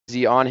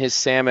Gswizy on his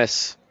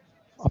Samus.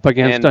 Up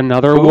against And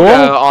another Buddha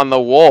wolf. on the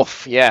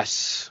wolf,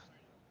 yes.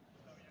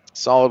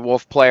 Solid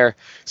wolf player.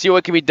 See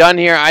what can be done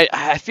here.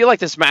 I feel like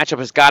this matchup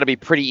has got to be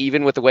pretty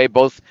even with the way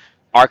both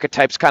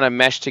archetypes kind of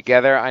mesh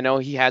together. I know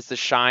he has the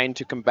shine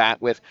to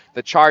combat with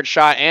the charge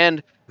shot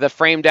and the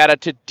frame data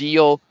to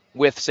deal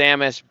with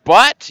Samus.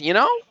 But, you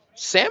know,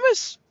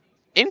 Samus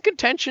in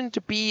contention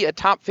to be a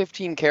top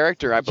 15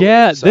 character, I believe.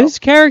 Yeah, so. This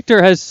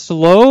character has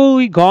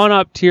slowly gone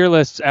up tier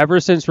lists ever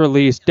since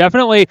release.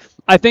 Definitely,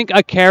 I think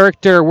a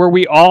character where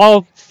we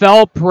all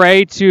fell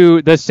prey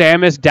to the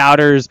Samus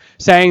doubters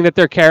saying that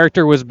their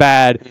character was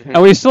bad.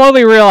 And we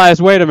slowly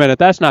realized, wait a minute,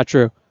 that's not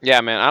true.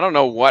 Yeah, man, I don't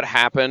know what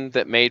happened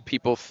that made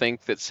people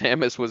think that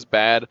Samus was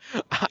bad.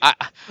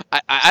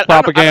 I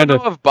don't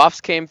know if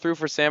buffs came through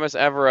for Samus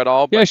ever at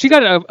all. But yeah, she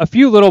got a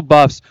few little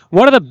buffs.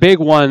 One of the big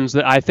ones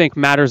that I think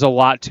matters a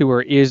lot to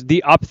her is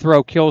the up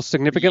throw kills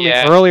significantly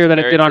earlier than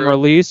it did on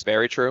release.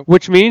 Very true.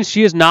 Which means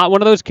she is not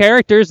one of those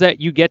characters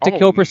that you get to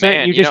kill percent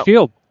and you just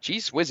field.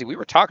 Gswizy, we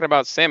were talking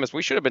about Samus.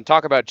 We should have been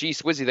talking about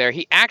Gswizy there.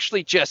 He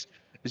actually just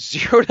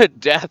 0 to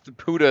death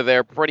Buddha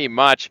there pretty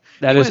much.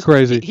 That is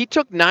crazy. He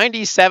took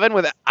 97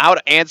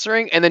 without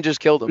answering and then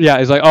just killed him. Yeah,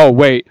 he's like, oh,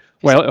 wait,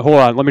 hold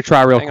on. Let me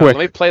try real quick. Let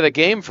me play the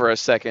game for a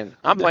second.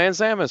 I'm playing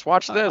Samus.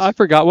 Watch this. I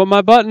forgot what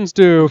my buttons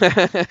do.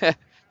 Figured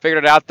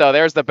it out, though.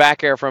 There's the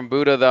back air from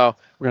Buddha, though.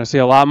 We're going to see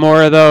a lot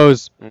more of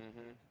those.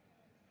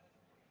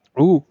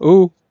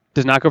 Ooh.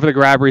 Does not go for the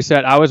grab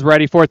reset. I was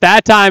ready for it.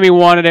 That time he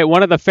wanted it.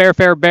 One of the fair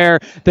bear.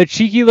 The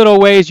cheeky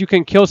little ways you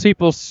can kill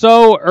people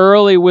so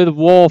early with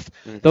Wolf.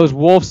 Those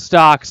Wolf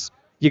stocks.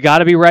 You got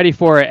to be ready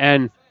for it.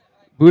 And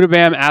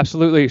Boodabam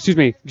absolutely,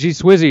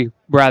 Gswizy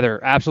rather,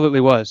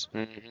 absolutely was.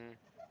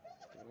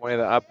 Way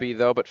the up B,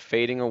 though, but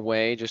fading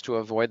away just to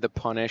avoid the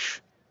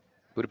punish.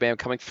 Boodabam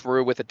coming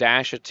through with a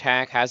dash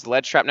attack, has the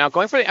ledge trap now,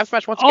 going for the F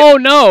smash once again. Oh,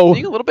 no!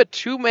 Seeing a little bit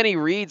too many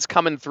reads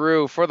coming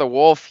through for the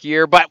Wolf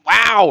here, but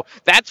wow,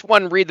 that's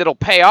one read that'll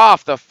pay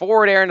off. The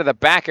forward air into the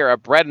back air, a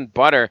bread and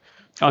butter.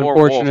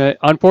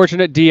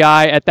 Unfortunate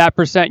DI. At that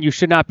percent, you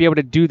should not be able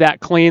to do that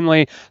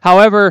cleanly.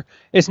 However,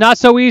 it's not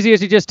so easy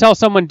as you just tell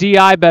someone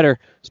DI better.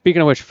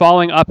 Speaking of which,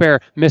 falling up air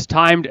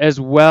mistimed as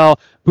well.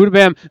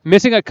 Boodabam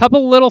missing a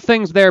couple little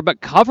things there, but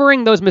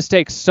covering those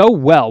mistakes so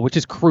well, which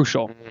is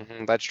crucial.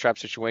 Ledge trap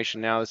situation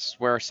now. This is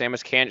where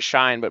Samus can't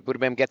shine, but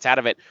Boodabam gets out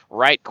of it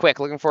right quick,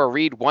 looking for a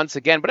read once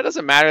again. But it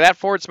doesn't matter. That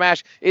forward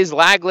smash is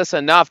lagless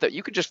enough that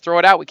you could just throw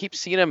it out. We keep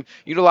seeing him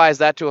utilize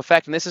that to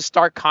effect, and this is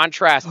stark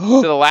contrast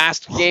to the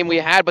last game we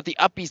had, but the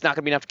up B's not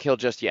going to be enough to kill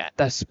just yet.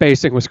 That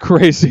spacing was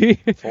crazy.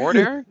 Forward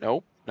air?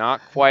 Nope.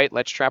 Not quite.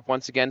 Ledge trap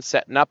once again,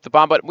 setting up the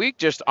bomb, but we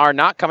just are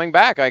not coming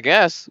back, I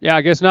guess. Yeah,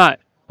 I guess not.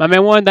 My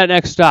man wanted that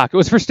next stock. It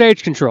was for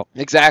stage control.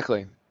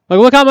 Exactly. Like,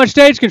 look how much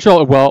stage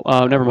control. Well,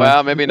 never mind.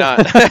 Well, maybe not.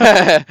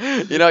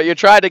 You know, you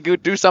tried to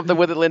do something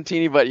with it,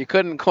 Lentini, but you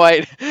couldn't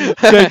quite.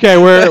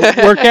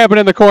 JK, we're camping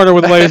in the corner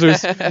with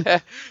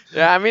lasers.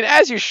 Yeah, I mean,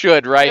 as you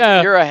should, right?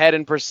 Yeah. You're ahead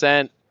in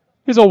percent.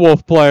 He's a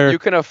Wolf player. You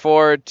can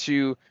afford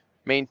to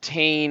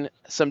maintain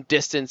some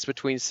distance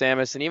between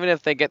Samus, and even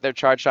if they get their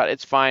charge shot,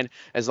 it's fine.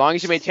 As long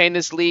as you maintain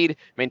this lead,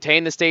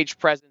 maintain the stage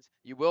presence,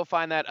 you will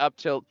find that up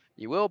tilt.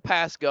 You will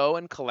pass go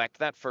and collect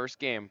that first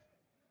game.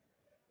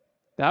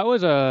 That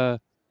was a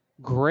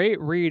great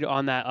read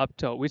on that up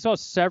tilt. We saw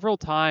several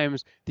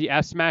times the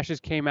F smashes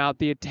came out,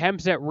 the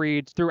attempts at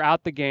reads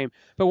throughout the game.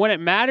 But when it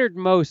mattered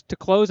most to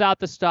close out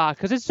the stock,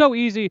 because it's so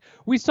easy,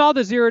 we saw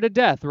the 0 to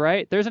death,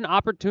 right? There's an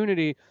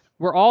opportunity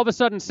where all of a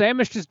sudden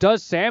Samus just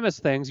does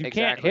Samus things. You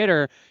can't hit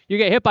her. You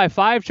get hit by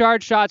 5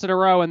 charge shots in a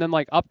row and then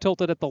like up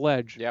tilted at the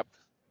ledge. Yep.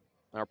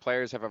 Our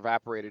players have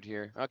evaporated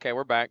here. Okay,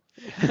 we're back.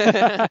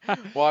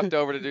 Walked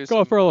over to do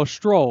Go for a little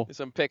stroll.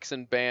 Some picks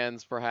and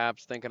bans,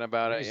 perhaps, thinking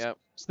about it. Yep.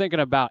 Just thinking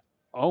about,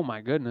 oh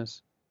my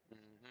goodness.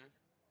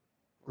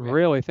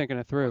 Really thinking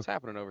it through. What's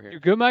happening over here? You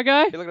good, my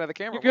guy? You looking at the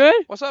camera? You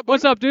good? What's up,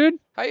 What's up, dude?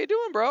 How you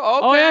doing, bro?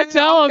 Okay, oh, yeah,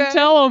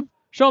 tell him.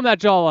 Show him that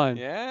jawline.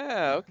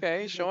 Yeah,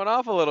 okay. Showing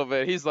off a little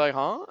bit. He's like,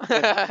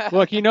 huh?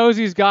 Look, he knows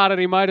he's got it.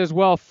 He might as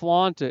well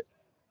flaunt it.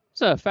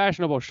 It's a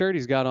fashionable shirt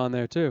he's got on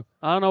there, too.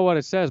 I don't know what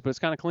it says, but it's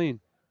kind of clean.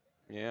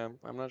 Yeah,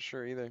 I'm not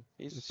sure either.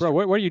 Bro,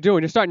 what are you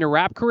doing? You're starting your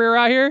rap career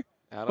out here?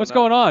 What's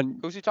going on?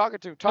 Who's he talking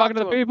to? Talking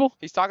to the people?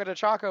 He's talking to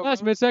Choco.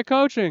 That's mid-set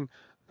coaching.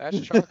 That's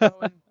Choco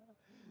and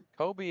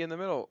Kobe in the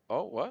middle.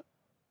 Oh, what?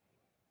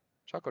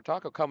 Choco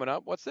Taco coming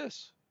up. What's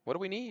this? What do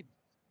we need?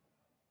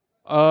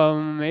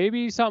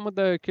 Maybe something with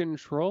the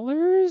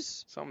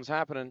controllers? Something's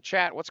happening.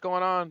 Chat, what's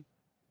going on?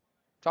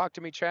 Talk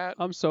to me, chat.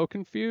 I'm so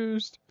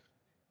confused.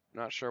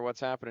 Not sure what's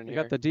happening here.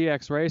 You got the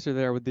DX Racer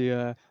there with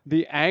the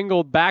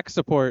angled back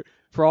support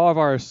for all of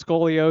our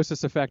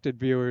scoliosis affected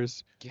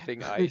viewers.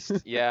 Getting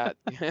iced. Yeah.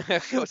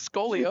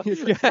 Scoliosis.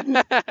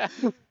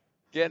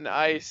 Getting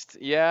iced.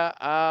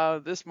 Yeah.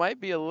 This might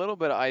be a little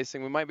bit of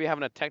icing. We might be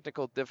having a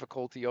technical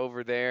difficulty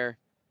over there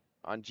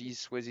on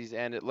Gswizy's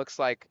end. It looks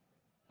like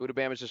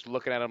Boodabam is just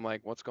looking at him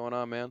like, what's going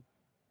on, man?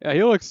 Yeah,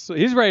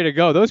 he's ready to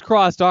go. Those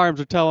crossed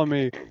arms are telling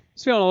me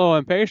he's feeling a little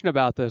impatient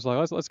about this.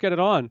 Like, let's get it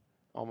on.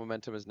 All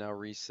momentum is now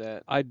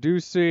reset. I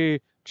do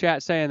see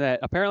chat saying that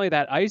apparently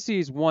that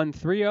Icy's won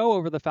 3-0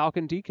 over the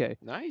Falcon DK.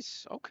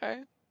 Nice. Okay.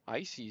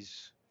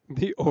 Icy's.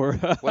 The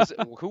Aura.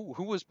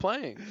 Who was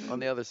playing on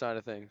the other side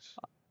of things?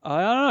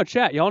 I don't know,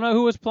 chat. Y'all know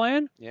who was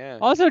playing? Yeah.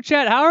 Also,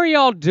 chat, how are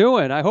y'all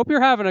doing? I hope you're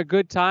having a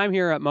good time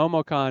here at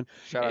MomoCon.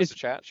 Shout out to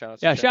chat.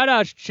 Shout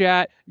out to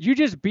chat. You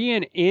just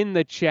being in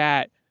the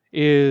chat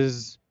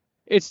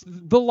it's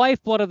the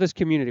lifeblood of this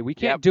community. We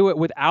can't do it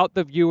without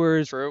the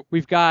viewers. True.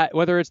 We've got,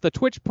 whether it's the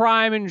Twitch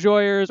Prime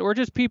enjoyers or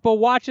just people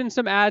watching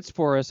some ads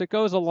for us, it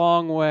goes a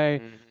long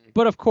way. Mm-hmm.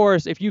 But of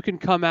course, if you can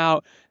come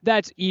out,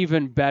 that's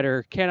even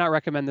better. Cannot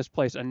recommend this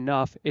place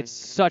enough. It's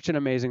such an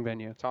amazing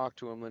venue. Talk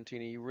to him,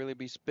 Lentini. You really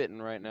be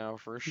spitting right now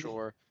for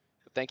sure.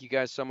 But thank you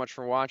guys so much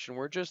for watching.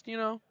 We're just,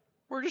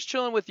 we're just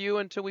chilling with you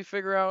until we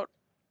figure out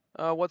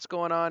what's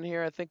going on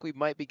here. I think we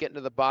might be getting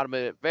to the bottom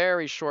of it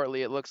very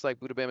shortly. It looks like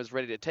Boodabam is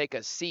ready to take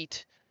a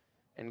seat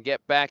and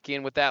get back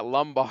in with that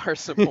lumbar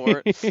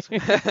support.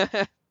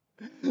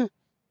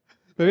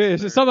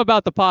 There's something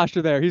about the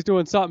posture there. He's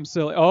doing something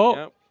silly. Oh.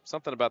 Yep.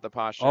 Something about the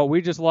posture. Oh,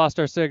 we just lost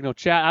our signal.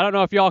 Chat, I don't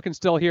know if y'all can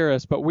still hear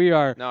us, but we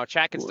are... No,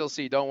 chat can still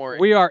see. Don't worry.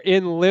 We are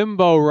in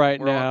limbo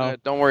right now.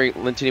 Don't worry,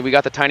 Lentini. We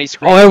got the tiny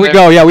screen. Oh, there we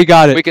go. Yeah, we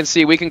got it. We can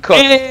see. We can cook.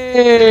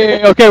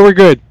 Hey! Okay, we're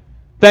good.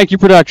 Thank you,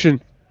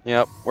 production.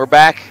 Yep. We're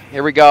back.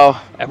 Here we go.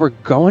 And we're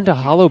going to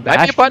Hollow Bash.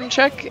 Might be a button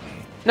check.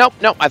 Nope.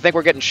 I think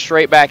we're getting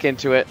straight back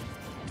into it.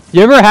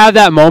 You ever have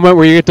that moment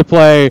where you get to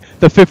play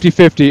the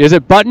 50-50? Is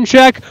it button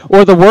check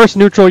or the worst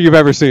neutral you've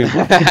ever seen?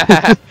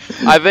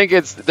 I think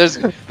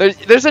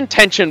there's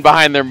intention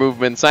behind their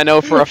movements. I know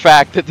for a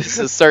fact that this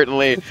is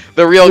certainly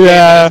the real game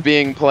that is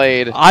being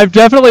played. I've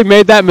definitely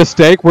made that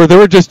mistake where there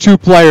were just two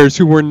players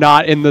who were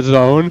not in the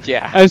zone.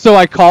 Yeah. And so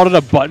I called it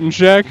a button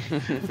check.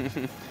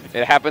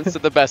 It happens to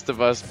the best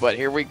of us, but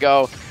here we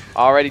go.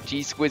 Already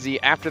Gswizy,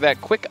 after that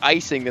quick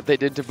icing that they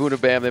did to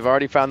Boodabam, they've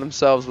already found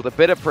themselves with a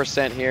bit of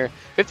percent here.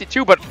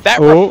 52, but that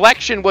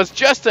reflection was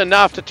just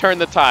enough to turn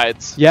the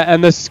tides. Yeah,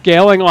 and the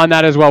scaling on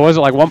that as well. Was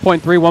it like 1.3,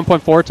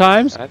 1.4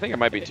 times? I think it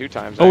might be 2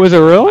 times. Oh, was it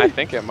really? I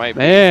think it might be.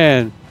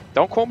 Man.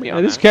 Don't quote me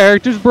on this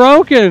character's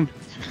broken.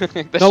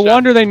 No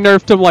wonder they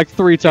nerfed him like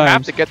 3 times. You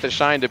have to get the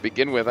shine to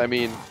begin with. I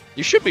mean,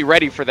 you should be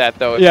ready for that,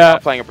 though, if you're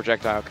not playing a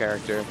projectile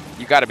character.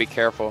 You got to be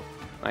careful.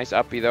 Nice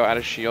uppie, though, out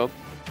of shield.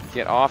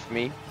 Get off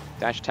me.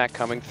 Dash attack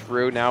coming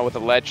through now with a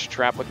ledge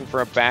trap, looking for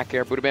a back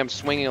air. Boodabam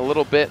swinging a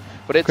little bit,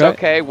 but it's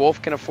okay.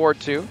 Wolf can afford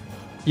to.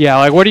 Yeah,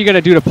 like what are you going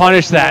to do to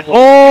punish that? Oh!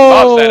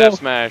 Loves that F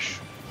smash.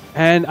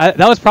 And that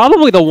was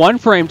probably the 1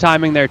 frame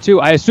timing there, too.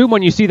 I assume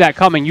when you see that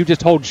coming, you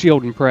just hold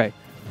shield and pray.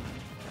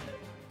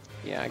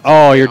 Yeah. Exactly.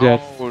 Oh, you're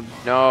dead. Oh,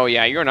 no,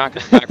 yeah, you're not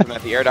coming back from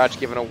that. The air dodge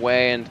given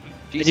away, and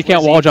you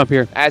can't wall jump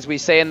here. As we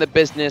say in the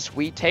business,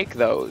 we take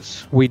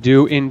those. We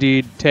do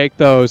indeed take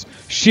those.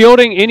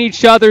 Shielding in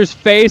each other's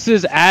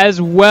faces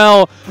as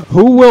well.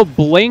 Who will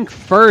blink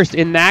first?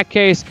 In that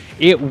case,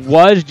 it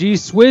was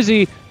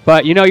Gswizy.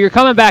 But, you're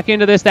coming back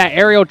into this, that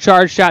aerial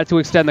charge shot to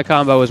extend the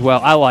combo as well.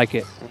 I like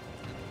it.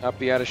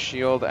 Uppie out of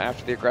shield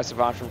after the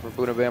aggressive option for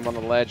Boodabam on the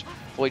ledge.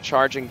 Fully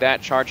charging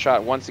that charge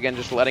shot. Once again,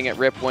 just letting it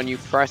rip when you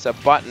press a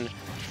button.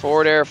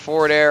 Forward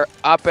air,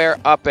 up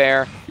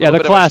air. Yeah,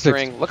 the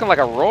classics. Looking like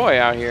a Roy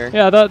out here.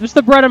 Yeah, just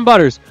the bread and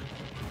butters.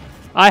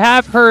 I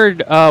have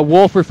heard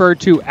Wolf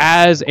referred to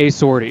as a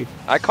sortie.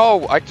 I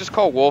just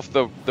call Wolf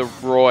the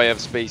Roy of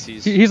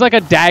Spacies. He's like a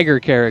dagger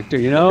character,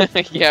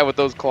 Yeah, with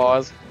those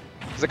claws.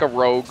 He's like a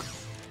rogue.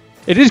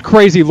 It is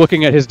crazy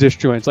looking at his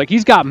disjoints. Like,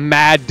 he's got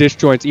mad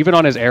disjoints, even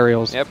on his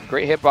aerials. Yep,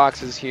 great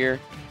hitboxes here.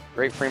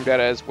 Great frame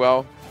data as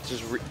well. This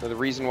is the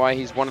reason why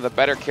he's one of the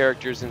better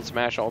characters in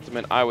Smash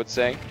Ultimate, I would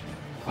say.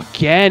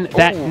 Again,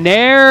 that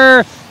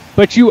nair,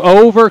 but you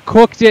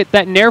overcooked it.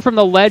 That nair from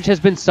the ledge has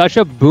been such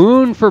a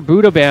boon for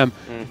Boodabam,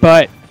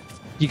 but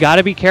you got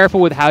to be careful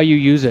with how you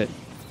use it.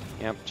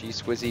 Yep,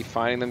 Gswizy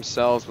finding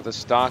themselves with a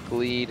stock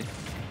lead.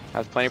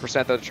 Has plenty of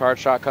percent that the charge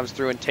shot comes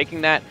through, and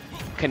taking that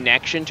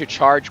connection to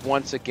charge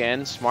once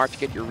again. Smart to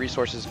get your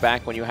resources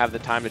back when you have the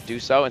time to do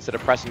so instead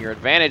of pressing your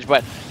advantage,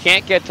 but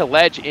can't get to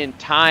ledge in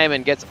time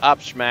and gets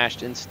up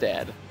smashed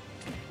instead.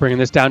 Bringing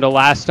this down to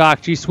last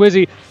stock.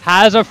 Gswizy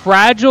has a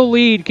fragile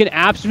lead, can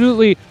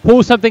absolutely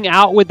pull something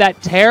out with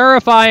that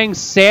terrifying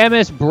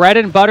Samus bread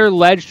and butter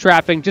ledge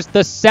trapping. Just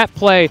the set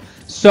play,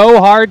 so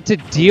hard to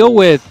deal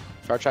with.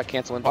 Charge shot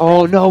canceling.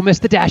 Oh no,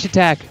 missed the dash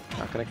attack.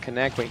 Not going to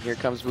connect, but here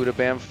comes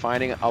Boodabam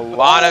finding a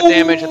lot of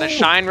damage, and the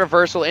shine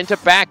reversal into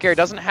back air.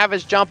 Doesn't have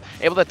his jump.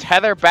 Able to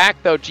tether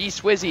back, though.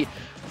 Gswizy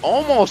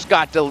almost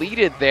got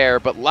deleted there,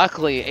 but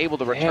luckily able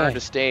to return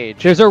to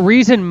stage. There's a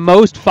reason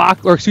most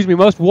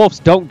Wolves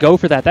don't go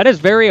for that. That is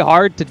very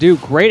hard to do.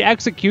 Great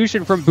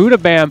execution from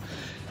Boodabam.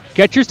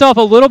 Get yourself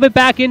a little bit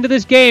back into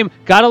this game.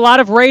 Got a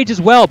lot of rage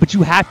as well, but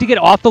you have to get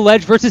off the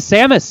ledge versus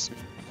Samus.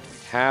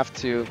 Have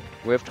to.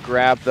 Whiffed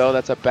grab, though.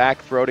 That's a back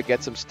throw to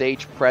get some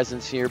stage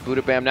presence here.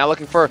 Boodabam now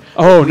looking for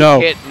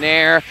hit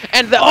nair.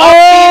 And the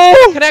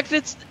up connect.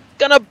 It's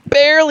going to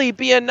barely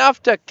be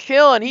enough to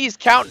kill, and he's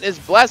counting his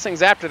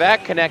blessings after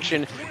that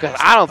connection because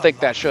I don't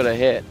think that should have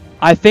hit.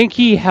 I think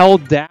he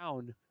held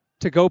down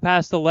to go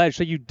past the ledge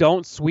so you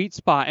don't sweet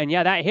spot. And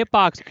yeah, that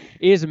hitbox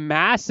is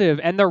massive.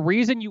 And the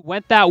reason you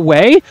went that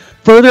way,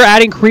 further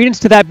adding credence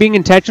to that being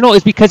intentional,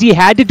 is because he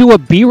had to do a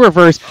B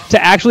reverse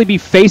to actually be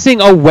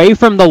facing away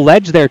from the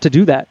ledge there to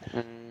do that.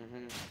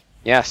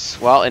 Yes,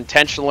 well,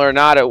 intentional or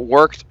not, it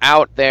worked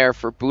out there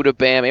for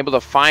Boodabam, able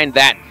to find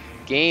that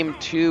game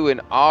 2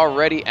 and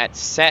already at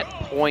set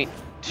point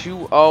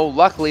 2-0.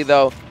 Luckily,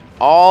 though,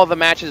 all the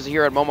matches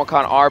here at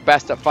MomoCon are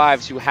best of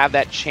 5s who have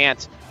that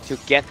chance to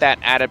get that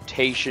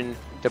adaptation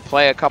to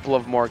play a couple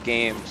of more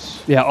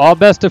games. Yeah, all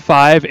best of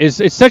 5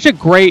 it's such a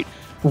great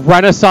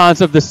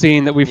renaissance of the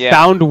scene that we've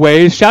found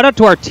ways. Shout out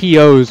to our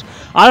TOs.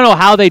 I don't know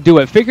how they do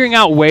it. Figuring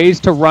out ways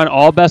to run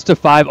all best of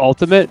 5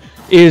 ultimate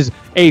is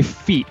a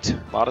feat.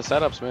 A lot of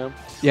setups, man.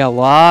 Yeah, a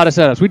lot of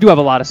setups. We do have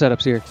a lot of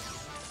setups here.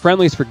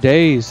 Friendlies for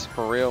days.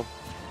 For real.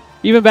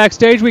 Even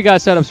backstage, we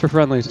got setups for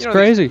friendlies. It's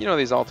crazy. You know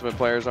these ultimate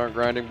players aren't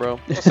grinding, bro.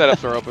 The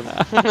setups are open.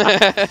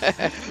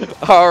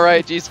 All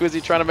right,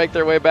 Gswizy trying to make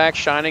their way back,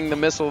 shining the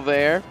missile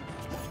there.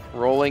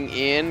 Rolling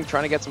in,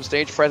 trying to get some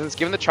stage presence,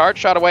 giving the charge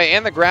shot away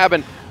and the grab.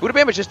 And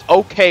Boodabam is just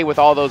okay with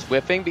all those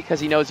whiffing because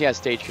he knows he has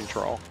stage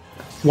control.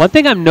 One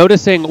thing I'm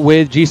noticing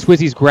with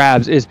Gswizy's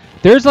grabs is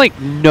there's like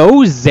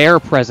no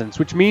Zair presence,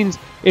 which means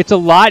it's a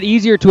lot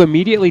easier to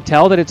immediately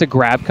tell that it's a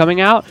grab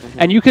coming out,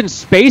 and you can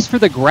space for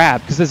the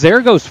grab because the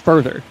Zair goes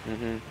further.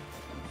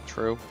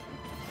 True.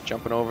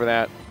 Jumping over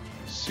that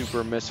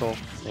super missile,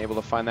 able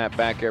to find that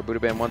back air.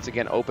 Boodabam once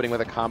again opening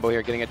with a combo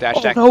here, getting a dash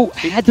attack. No,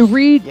 had the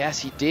read. Yes,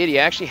 he did. He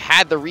actually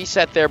had the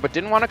reset there, but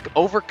didn't want to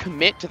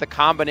overcommit to the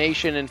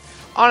combination, and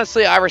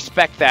honestly, I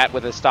respect that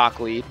with a stock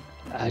lead.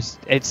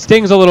 It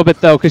stings a little bit,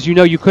 though, because you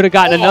know you could have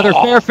gotten another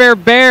fair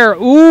bear.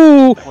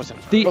 Ooh,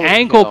 the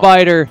ankle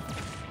biter.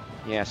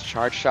 Yes,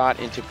 charge shot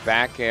into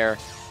back air.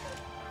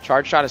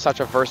 Charge shot is such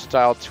a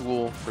versatile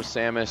tool for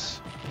Samus,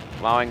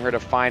 allowing her to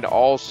find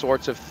all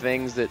sorts of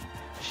things that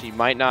she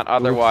might not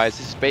otherwise.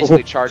 This is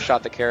basically charge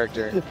shot the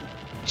character.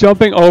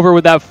 Jumping over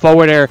with that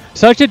forward air.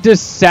 Such a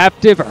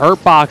deceptive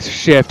hurtbox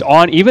shift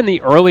on even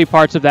the early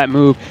parts of that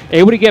move.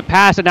 Able to get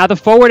past it. Now the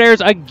forward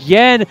airs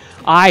again.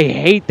 I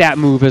hate that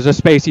move as a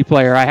spacey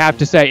player, I have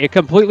to say. It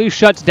completely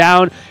shuts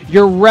down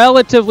your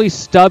relatively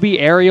stubby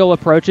aerial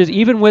approaches.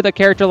 Even with a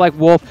character like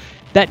Wolf,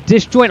 that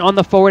disjoint on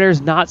the forward air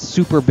is not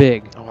super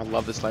big. Oh, I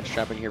love this ledge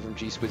trapping here from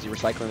Gswizy,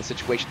 recycling the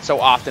situation so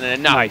often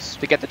and enough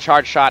to get the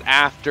charge shot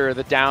after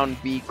the down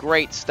B.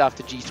 Great stuff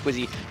to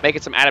Gswizy,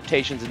 making some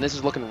adaptations, and this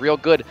is looking real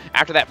good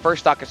after that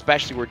first stock,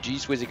 especially where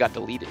Gswizy got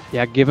deleted.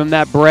 Yeah, give him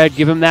that bread,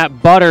 give him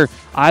that butter.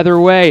 Either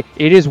way,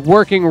 it is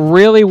working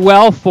really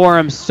well for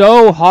him.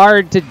 So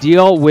hard to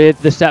deal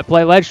with the set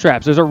play ledge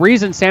traps. There's a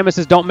reason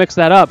Samuses don't mix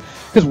that up,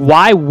 because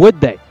why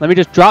would they? Let me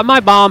just drop my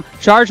bomb,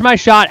 charge my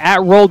shot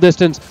at roll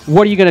distance.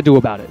 What are you going to do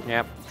about it?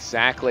 Yep,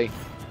 exactly.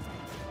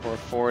 For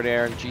forward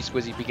air, and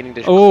Gswizy beginning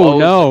to close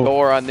the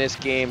door on this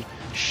game,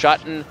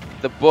 shutting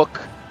the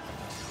book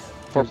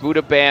for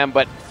Boodabam,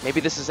 but maybe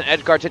this is an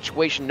edge guard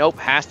situation. Nope,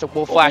 has to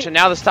full flash, and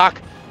now the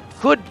stock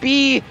could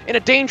be in a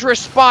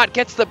dangerous spot,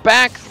 gets the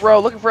back throw,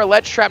 looking for a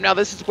ledge trap. Now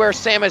this is where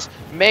Samus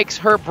makes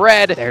her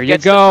bread. There you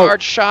gets go. The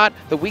charge shot.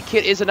 The weak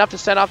hit is enough to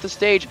send off the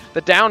stage.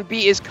 The down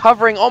B is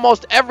covering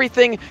almost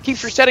everything,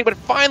 keeps resetting, but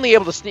finally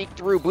able to sneak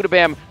through.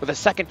 Boodabam with a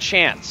second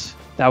chance.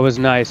 That was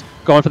nice.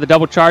 Going for the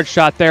double charge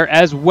shot there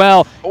as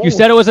well. You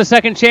said it was a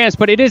second chance,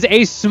 but it is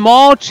a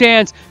small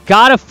chance.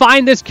 Gotta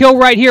find this kill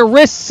right here.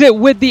 Risks it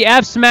with the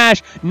F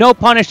smash. No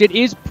punish. It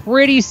is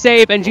pretty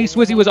safe, and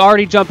Gswizy was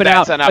already jumping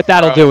out, but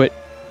that'll do it.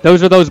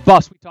 Those are those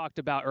buffs we talked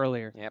about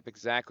earlier. Yep,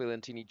 exactly,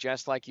 Lentini.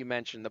 Just like you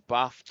mentioned, the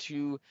buff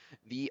to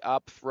the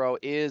up throw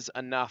is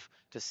enough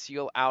to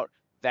seal out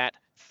that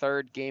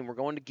third game. We're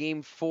going to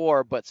game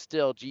 4, but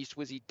still,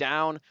 Gswizy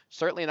down.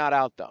 Certainly not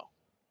out, though.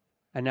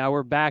 And now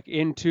we're back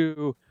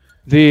into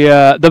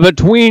the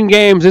between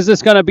games. Is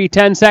this going to be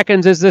 10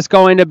 seconds? Is this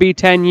going to be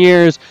 10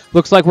 years?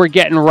 Looks like we're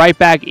getting right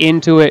back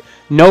into it.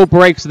 No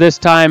breaks this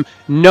time.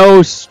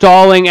 No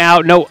stalling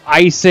out. No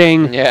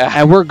icing. Yeah.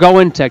 And we're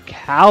going to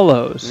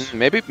Kalos.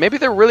 Maybe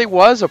there really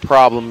was a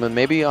problem, and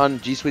maybe on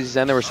Gswizy's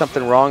end there was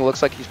something wrong.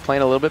 Looks like he's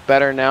playing a little bit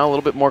better now, a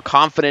little bit more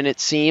confident it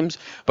seems.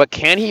 But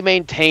can he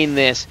maintain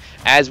this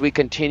as we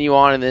continue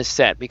on in this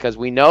set? Because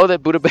we know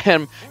that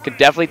Boodabam could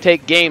definitely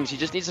take games. He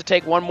just needs to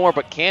take one more,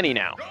 but can he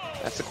now?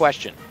 That's the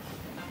question.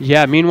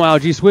 Yeah, meanwhile,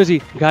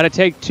 Gswizy got to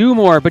take 2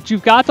 more, but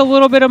you've got a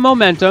little bit of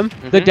momentum.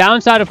 The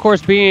downside, of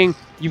course, being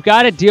you've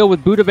got to deal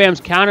with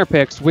Boodabam's counter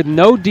picks with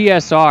no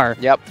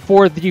DSR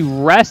for the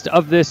rest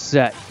of this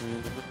set.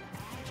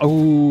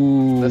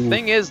 Oh. The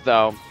thing is,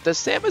 though, does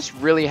Samus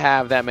really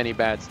have that many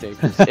bad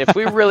stages? If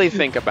we really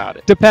think about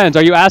it. Depends.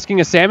 Are you asking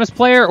a Samus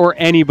player or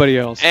anybody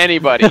else?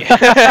 Anybody. Of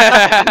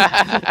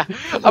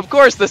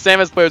course, the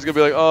Samus player is going to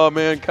be like, oh,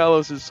 man,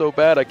 Kalos is so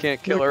bad. I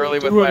can't kill early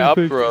with my up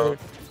throw.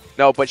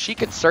 No, but she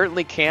could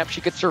certainly camp.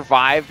 She could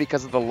survive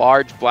because of the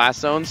large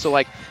blast zone. So,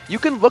 like, you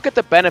can look at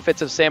the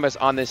benefits of Samus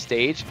on this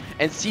stage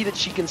and see that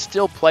she can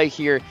still play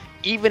here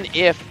even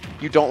if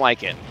you don't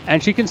like it.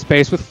 And she can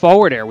space with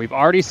forward air. We've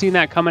already seen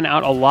that coming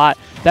out a lot.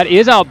 That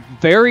is a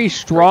very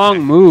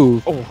strong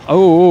move.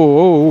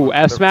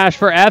 F smash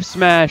for F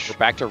smash. We're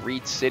back to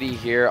Reed City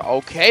here.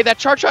 Okay, that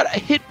charge shot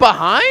hit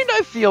behind,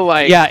 I feel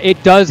like. Yeah,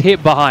 it does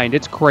hit behind.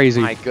 It's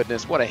crazy. My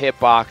goodness, what a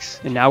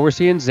hitbox. And now we're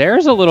seeing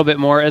Zares a little bit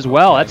more as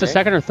well. That's the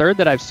second or third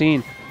that I've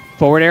seen.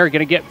 Forward air going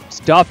to get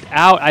stuffed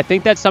out. I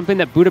think that's something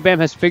that Boodabam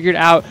has figured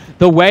out.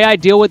 The way I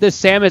deal with this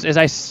Samus is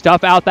I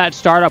stuff out that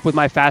startup with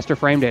my faster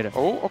frame data.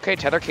 Oh, okay,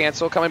 tether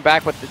cancel coming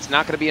back, but it's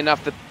not going to be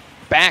enough. The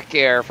back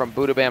air from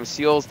Boodabam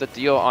seals the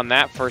deal on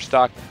that first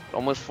stock.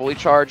 Almost fully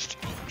charged.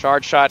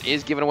 Charge shot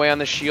is given away on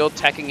the shield,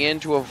 teching in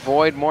to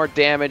avoid more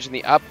damage, and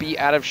the up B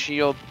out of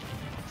shield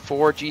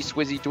for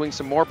Gswizy doing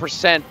some more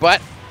percent,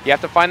 but you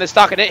have to find the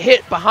stock, and it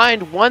hit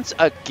behind once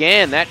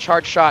again. That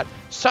charge shot,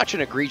 such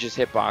an egregious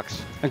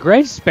hitbox. A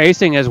great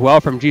spacing as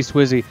well from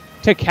Gswizy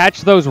to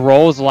catch those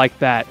rolls like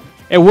that.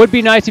 It would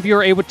be nice if you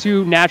were able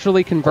to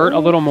naturally convert a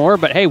little more,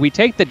 but hey, we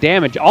take the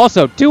damage.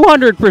 Also,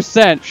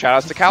 200%. Shout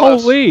outs to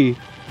Kalos. Holy.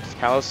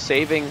 Kalos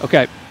saving.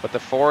 Okay. But the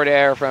forward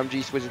air from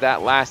Gswizy,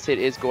 that last hit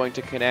is going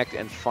to connect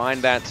and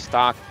find that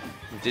stock.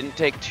 Didn't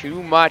take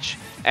too much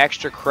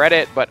extra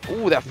credit, but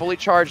ooh, that fully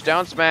charged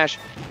down smash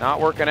not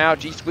working out.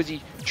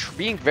 Gswizy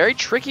being very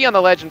tricky on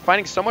the ledge and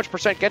finding so much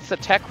percent, gets the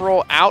tech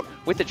roll out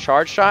with the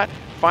charge shot,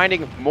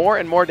 finding more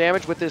and more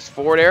damage with this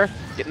forward air,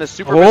 getting the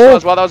super missile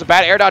as well. That was a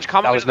bad air dodge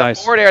coming into the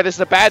forward air. This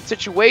is a bad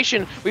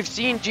situation. We've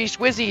seen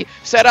Gswizy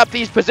set up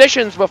these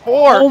positions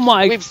before. Oh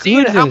my We've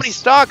seen how many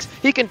stocks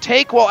he can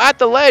take while at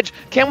the ledge.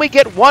 Can we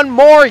get one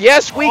more?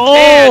 Yes, we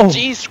can.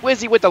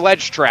 Gswizy with the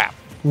ledge trap.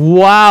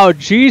 Wow,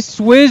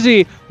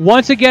 Gswizy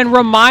once again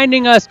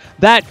reminding us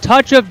that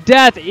touch of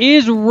death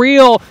is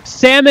real.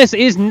 Samus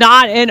is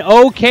not an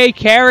okay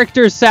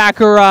character,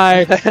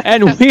 Sakurai,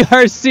 and we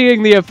are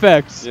seeing the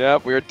effects.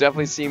 Yep, we are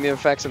definitely seeing the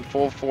effects in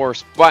full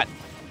force, but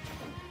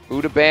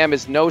Boodabam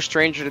is no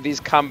stranger to these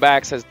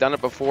comebacks, has done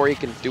it before, he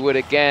can do it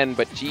again,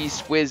 but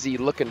Gswizy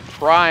looking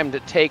primed to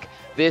take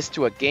this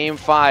to a Game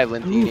 5,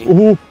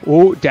 Lentini.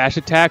 Ooh, dash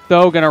attack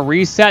though, gonna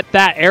reset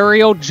that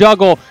aerial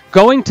juggle,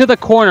 going to the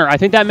corner. I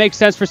think that makes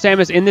sense for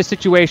Samus in this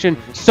situation.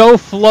 So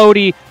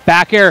floaty,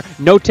 back air,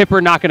 no tipper,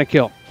 not gonna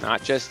kill.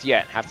 Not just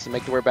yet, have to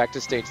make the way back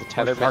to stage. The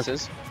tether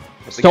misses.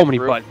 So many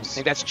buttons. I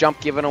think that's jump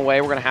given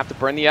away. We're gonna have to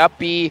burn the up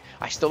B.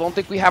 I still don't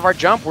think we have our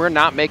jump. We're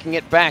not making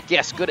it back.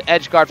 Yes, good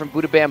edge guard from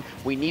Boodabam.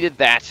 We needed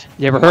that.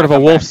 You ever heard of a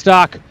wolf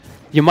stock?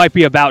 You might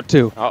be about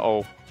to.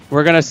 Uh-oh.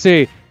 We're going to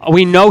see.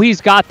 We know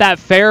he's got that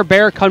fair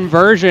bear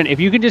conversion. If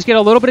you can just get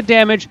a little bit of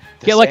damage,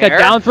 get like a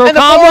down throw combo.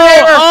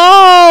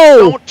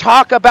 Oh! Don't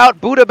talk about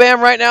Boodabam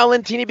right now,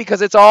 Lentini,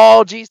 because it's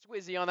all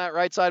Gswizy on that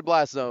right side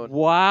blast zone.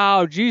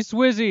 Wow,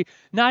 Gswizy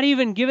not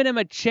even giving him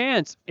a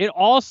chance. It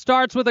all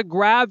starts with a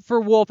grab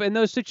for Wolf in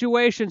those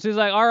situations. He's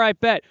like, all right,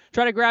 bet.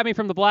 Try to grab me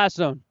from the blast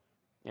zone.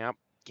 Yep.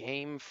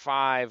 Game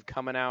 5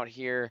 coming out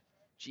here.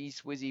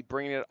 Gswizy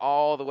bringing it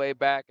all the way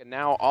back, and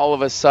now all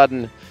of a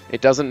sudden,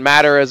 it doesn't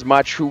matter as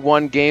much who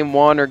won Game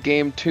 1 or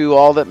Game 2.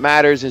 All that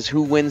matters is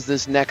who wins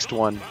this next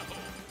one.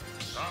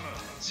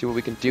 Let's see what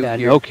we can do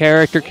here. No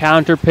character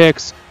counter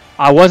picks.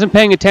 I wasn't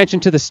paying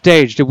attention to the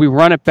stage. Did we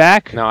run it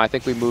back? No, I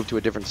think we moved to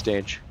a different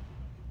stage.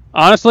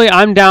 Honestly,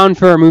 I'm down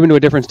for moving to a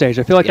different stage.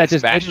 I feel like that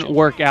just didn't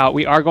work out.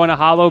 We are going to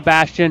Hollow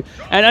Bastion,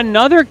 and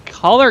another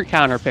color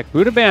counter pick.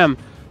 Boodabam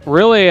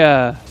really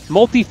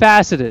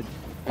multifaceted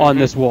on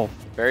this Wolf.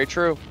 Very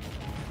true.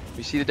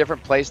 We see the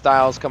different play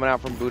styles coming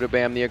out from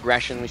Boodabam, the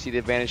aggression, we see the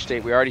advantage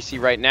state. We already see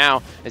right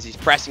now as he's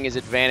pressing his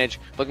advantage,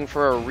 looking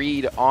for a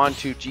read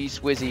onto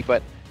Gswizy,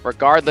 but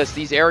regardless,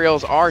 these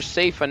aerials are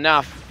safe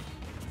enough.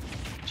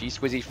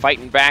 Gswizy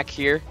fighting back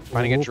here,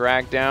 trying to get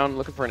dragged down,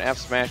 looking for an F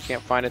smash,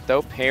 can't find it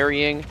though,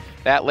 parrying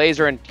that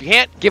laser, and you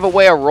can't give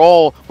away a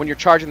roll when you're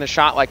charging the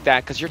shot like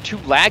that because you're too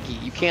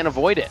laggy. You can't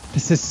avoid it.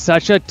 This is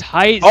such a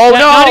tight set. No!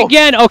 Not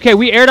again! Okay,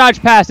 we air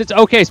dodge past. It's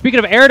okay. Speaking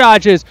of air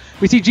dodges,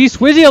 we see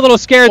Gswizy a little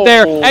scared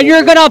there, and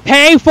you're gonna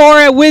pay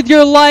for it with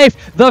your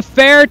life. The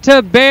fair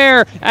to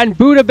bear, and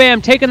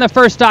Boodabam taking the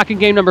first stock in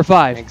game number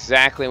 5.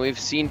 Exactly, we've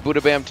seen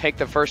Boodabam take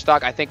the first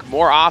stock, I think,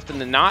 more often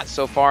than not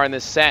so far in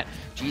this set.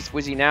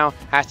 Gswizy now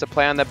has to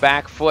play on the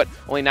back foot,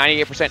 only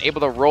 98% able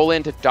to roll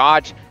in to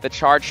dodge the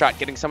charge shot,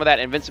 getting some of that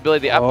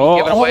invincibility, the up B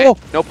given away.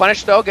 No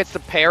punish though, gets the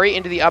parry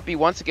into the up B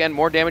once again.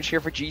 More damage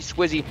here for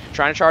Gswizy,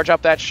 trying to charge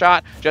up that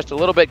shot just a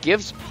little bit,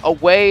 gives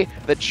away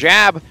the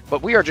jab,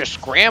 but we are just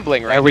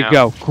scrambling right now. There we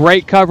go,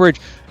 great coverage.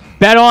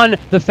 Bet on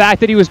the fact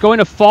that he was going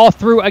to fall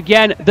through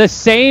again. The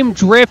same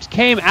drift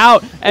came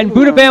out, and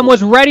Boodabam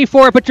was ready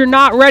for it, but you're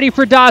not ready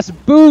for Das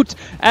Boot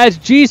as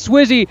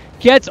Gswizy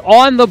gets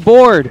on the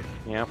board.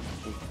 Yep.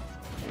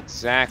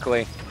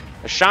 Exactly.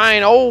 A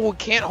shine. Oh,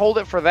 can't hold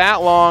it for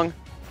that long.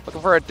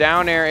 Looking for a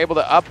down air, able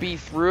to up B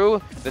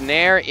through. The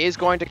nair is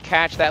going to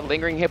catch that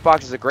lingering hitbox.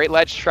 It's a great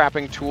ledge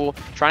trapping tool.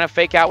 Trying to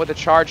fake out with a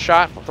charge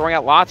shot, throwing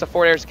out lots of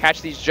forward airs to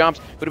catch these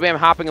jumps. Boodabam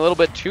hopping a little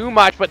bit too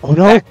much, but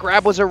that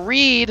grab was a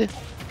read.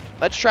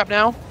 Ledge trap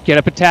now. Get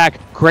up attack.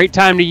 Great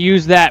time to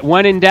use that.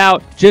 When in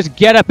doubt, just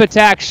get up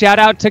attack. Shout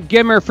out to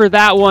Gimmer for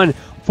that one.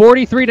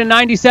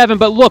 43-97,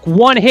 but look,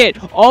 one hit,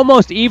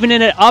 almost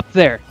evening it up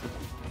there.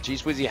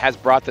 Gswizy has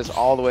brought this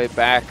all the way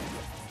back.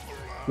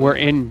 We're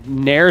in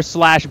nair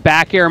slash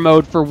back air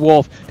mode for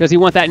Wolf. Does he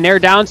want that nair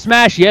down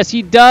smash? Yes,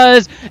 he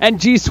does, and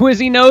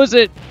Gswizy knows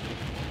it.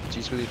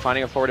 Gswizy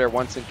finding a forward air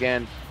once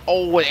again.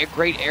 Oh, a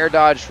great air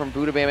dodge from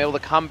Boodabam, able to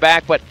come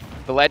back, but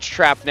the ledge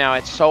trap now.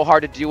 It's so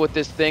hard to deal with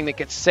this thing that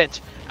gets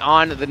sent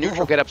on the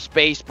neutral get up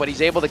space, but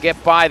he's able to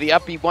get by. The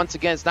up B once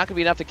again. It's not going to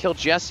be enough to kill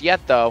just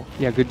yet, though.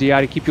 Yeah, good DI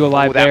to keep you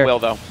alive there. That will,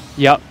 though.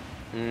 Yep.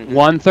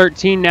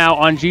 113 now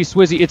on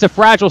Gswizy. It's a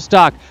fragile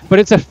stock, but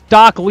it's a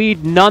stock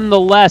lead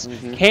nonetheless.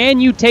 Can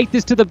you take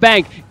this to the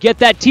bank? Get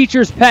that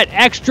teacher's pet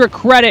extra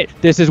credit.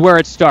 This is where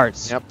it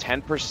starts. Yep,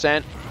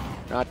 10%.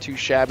 Not too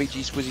shabby.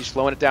 Gswizy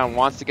slowing it down,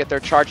 wants to get their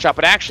charge shot,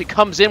 but actually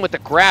comes in with the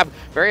grab.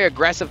 Very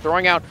aggressive,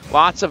 throwing out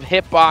lots of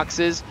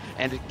hitboxes,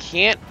 and it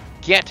can't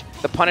get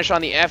the punish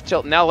on the F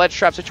tilt. Now ledge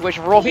trap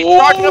situation for Wolf. He's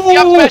charging up the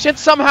up smash, and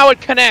somehow it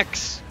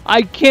connects.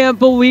 I can't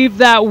believe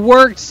that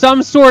worked.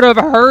 Some sort of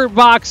hurt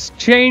box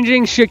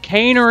changing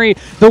chicanery.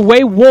 The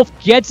way Wolf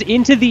gets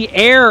into the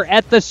air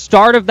at the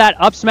start of that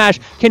up smash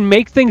can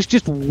make things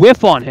just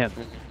whiff on him.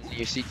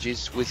 You see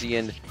Gswizy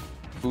and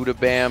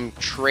Boodabam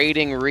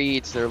trading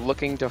reads. They're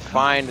looking to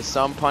find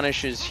some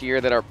punishes here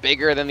that are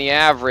bigger than the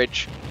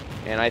average.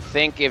 And I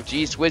think if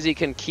Gswizy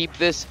can keep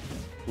this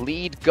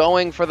lead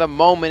going for the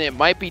moment, it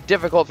might be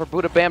difficult for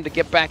Boodabam to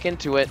get back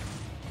into it.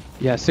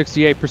 Yeah,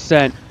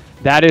 68%.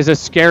 That is a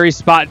scary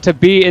spot to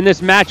be in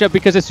this matchup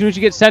because as soon as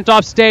you get sent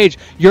off stage,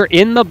 you're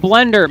in the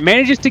blender.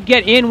 Manages to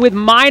get in with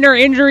minor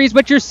injuries,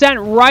 but you're sent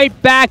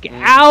right back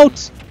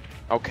out.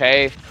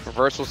 Okay,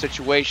 reversal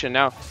situation.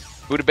 Now,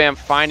 Boodabam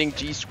finding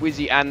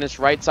Gswizy on this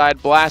right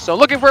side blast. So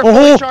looking for a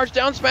fully charged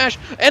down smash.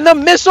 And the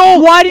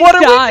missile! What are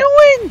we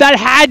doing? That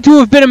had to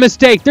have been a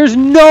mistake. There's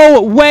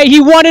no way. He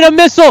wanted a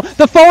missile.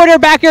 The forward air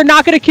back air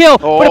not going to kill.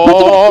 But it puts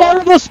him in a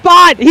terrible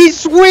spot. He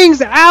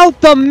swings out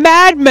the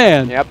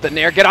madman. Yep, the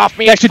nair, get off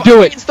me. That should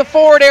do it. It's the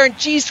forward air, and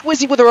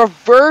Gswizy with a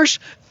reverse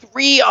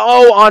 3-0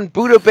 on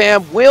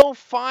Boodabam will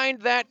find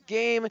that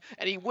game,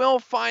 and he will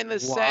find the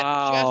set.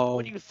 Just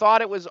when you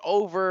thought it was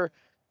over,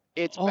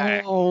 it's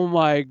back. Oh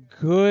my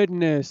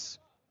goodness.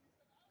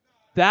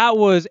 That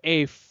was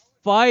a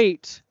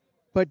fight.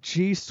 But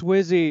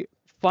Gswizy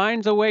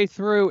finds a way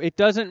through. It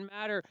doesn't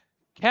matter.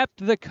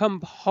 Kept the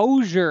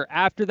composure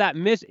after that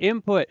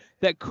misinput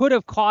that could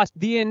have cost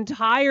the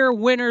entire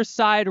winner's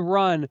side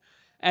run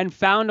and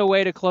found a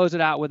way to close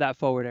it out with that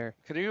forward air.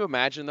 Can you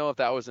imagine, though, if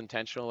that was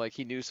intentional? Like,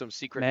 he knew some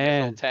secret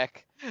missile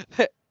tech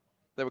that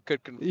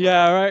could confirm.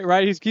 Yeah,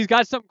 right. He's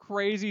got some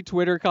crazy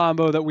Twitter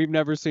combo that we've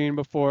never seen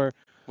before.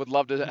 Would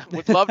love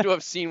to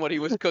have seen what he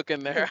was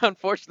cooking there.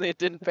 Unfortunately, it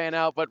didn't pan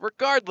out. But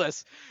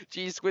regardless,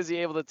 Gswizy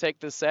able to take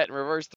the set and reverse